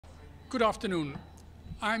Good afternoon.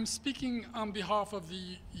 I'm speaking on behalf of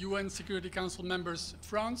the UN Security Council members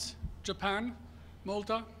France, Japan,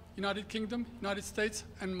 Malta, United Kingdom, United States,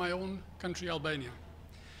 and my own country, Albania.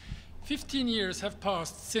 15 years have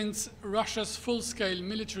passed since Russia's full-scale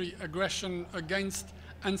military aggression against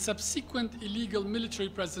and subsequent illegal military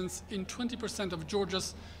presence in 20% of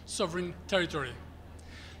Georgia's sovereign territory.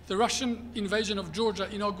 The Russian invasion of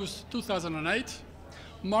Georgia in August 2008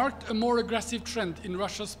 marked a more aggressive trend in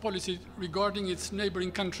Russia's policy regarding its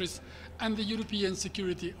neighboring countries and the European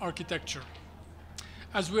security architecture.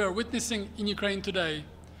 As we are witnessing in Ukraine today,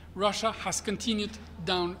 Russia has continued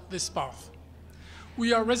down this path.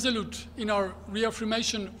 We are resolute in our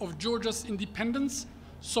reaffirmation of Georgia's independence,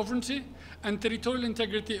 sovereignty, and territorial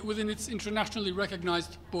integrity within its internationally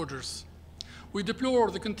recognized borders. We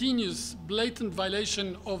deplore the continuous blatant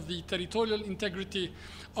violation of the territorial integrity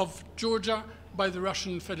of Georgia by the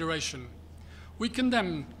Russian Federation. We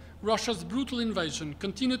condemn Russia's brutal invasion,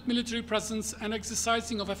 continued military presence, and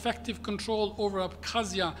exercising of effective control over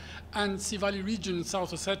Abkhazia and Sivali region in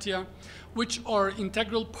South Ossetia, which are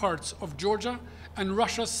integral parts of Georgia, and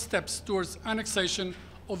Russia's steps towards annexation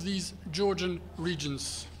of these Georgian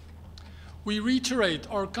regions. We reiterate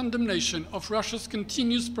our condemnation of Russia's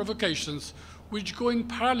continuous provocations, which go in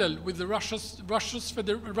parallel with the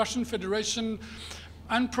Russian Federation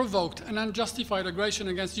unprovoked and unjustified aggression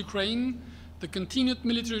against Ukraine, the continued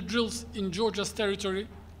military drills in Georgia's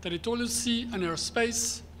territorial sea and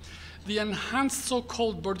airspace, the enhanced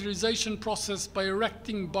so-called borderization process by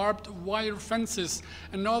erecting barbed wire fences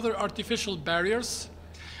and other artificial barriers,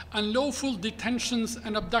 unlawful detentions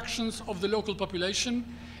and abductions of the local population,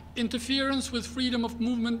 interference with freedom of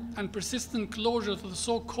movement and persistent closure to the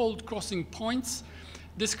so-called crossing points,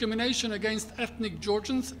 discrimination against ethnic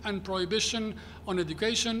Georgians and prohibition on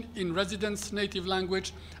education in residents' native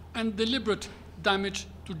language, and deliberate damage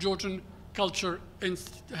to Georgian culture and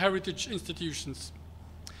heritage institutions.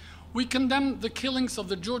 We condemn the killings of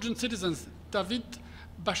the Georgian citizens David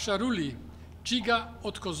Basharuli, Giga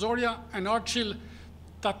Otkozoria, and Archil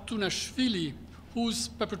Tatunashvili, whose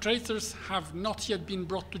perpetrators have not yet been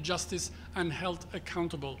brought to justice and held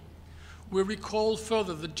accountable. We recall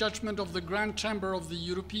further the judgment of the Grand Chamber of the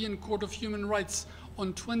European Court of Human Rights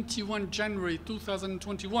on 21 January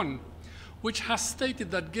 2021, which has stated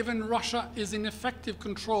that given Russia is in effective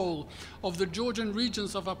control of the Georgian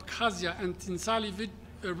regions of Abkhazia and Tinsali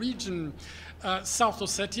region, South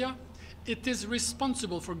Ossetia, it is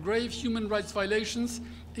responsible for grave human rights violations,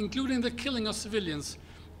 including the killing of civilians,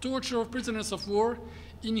 torture of prisoners of war,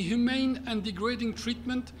 inhumane and degrading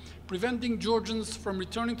treatment, preventing Georgians from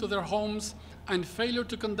returning to their homes, and failure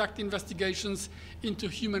to conduct investigations into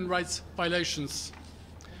human rights violations.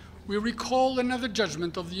 We recall another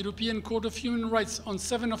judgment of the European Court of Human Rights on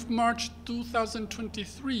 7 March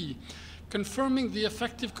 2023, confirming the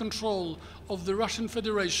effective control of the Russian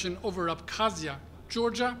Federation over Abkhazia,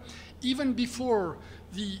 Georgia, even before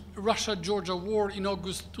the Russia-Georgia war in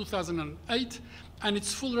August 2008, and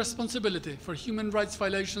its full responsibility for human rights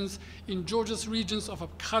violations in Georgia's regions of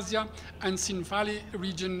Abkhazia and Tsinvali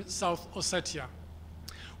region, South Ossetia.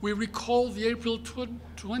 We recall the April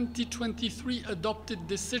 2023 adopted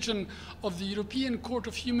decision of the European Court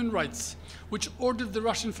of Human Rights, which ordered the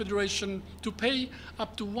Russian Federation to pay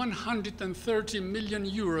up to 130 million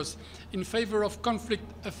euros in favor of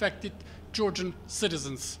conflict-affected Georgian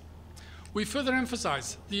citizens. We further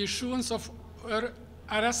emphasize the issuance of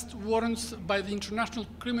arrest warrants by the International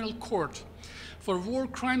Criminal Court for war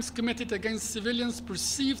crimes committed against civilians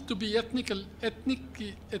perceived to be ethnic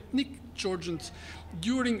Georgians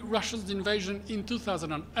during Russia's invasion in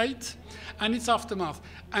 2008 and its aftermath,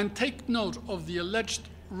 and take note of the alleged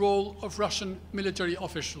role of Russian military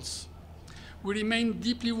officials. We remain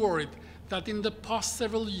deeply worried that in the past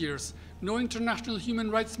several years, no international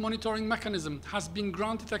human rights monitoring mechanism has been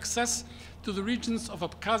granted access to the regions of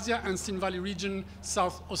Abkhazia and Tsinvali region,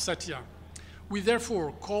 South Ossetia. We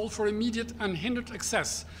therefore call for immediate and unhindered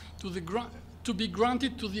access to be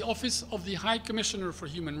granted to the Office of the High Commissioner for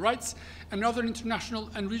Human Rights and other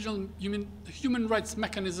international and regional human rights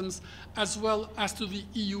mechanisms, as well as to the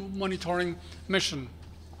EU monitoring mission.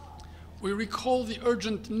 We recall the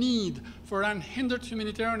urgent need for unhindered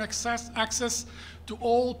humanitarian access to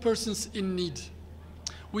all persons in need.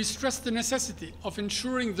 We stress the necessity of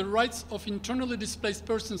ensuring the rights of internally displaced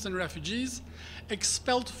persons and refugees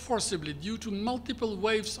expelled forcibly due to multiple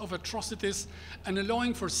waves of atrocities, and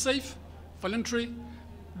allowing for safe, voluntary,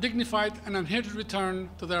 dignified, and unhindered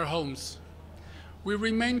return to their homes. We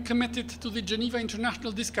remain committed to the Geneva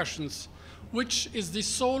international discussions which is the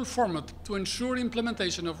sole format to ensure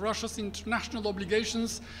implementation of Russia's international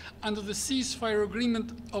obligations under the ceasefire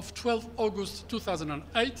agreement of 12 August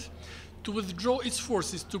 2008, to withdraw its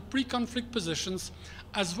forces to pre-conflict positions,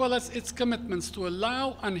 as well as its commitments to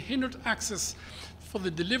allow unhindered access for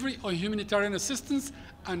the delivery of humanitarian assistance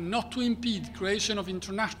and not to impede creation of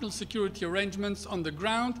international security arrangements on the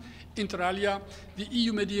ground, inter alia, the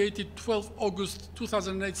EU-mediated 12 August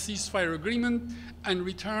 2008 ceasefire agreement and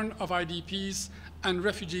return of IDPs and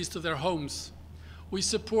refugees to their homes. We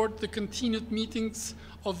support the continued meetings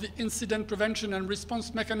of the incident prevention and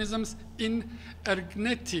response mechanisms in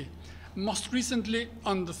Ergneti, most recently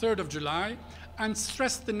on the 3rd of July, and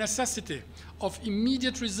stress the necessity of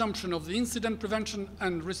immediate resumption of the incident prevention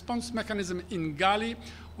and response mechanism in Gali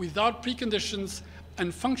without preconditions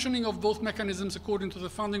and functioning of both mechanisms according to the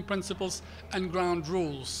founding principles and ground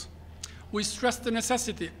rules. We stress the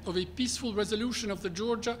necessity of a peaceful resolution of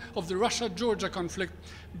the Russia-Georgia conflict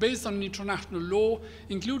based on international law,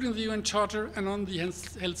 including the UN Charter and on the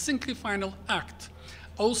Helsinki Final Act,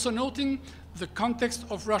 also noting the context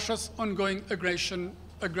of Russia's ongoing aggression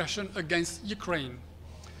against Ukraine.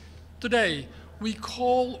 Today, we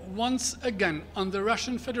call once again on the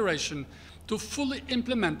Russian Federation to fully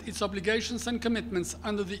implement its obligations and commitments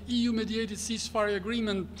under the EU-mediated ceasefire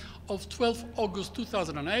agreement of 12 August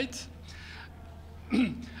 2008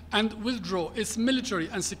 and withdraw its military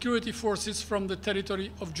and security forces from the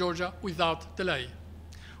territory of Georgia without delay.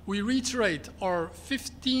 We reiterate our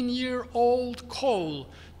 15-year-old call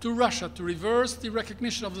to Russia to reverse the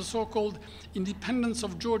recognition of the so-called independence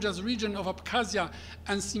of Georgia's region of Abkhazia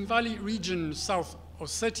and Tsimvali region, South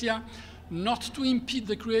Ossetia, not to impede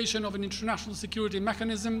the creation of an international security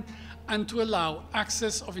mechanism, and to allow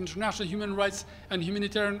access of international human rights and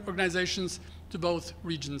humanitarian organizations to both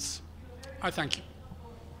regions. I thank you.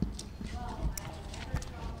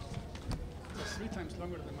 That's 3 times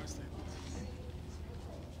longer than my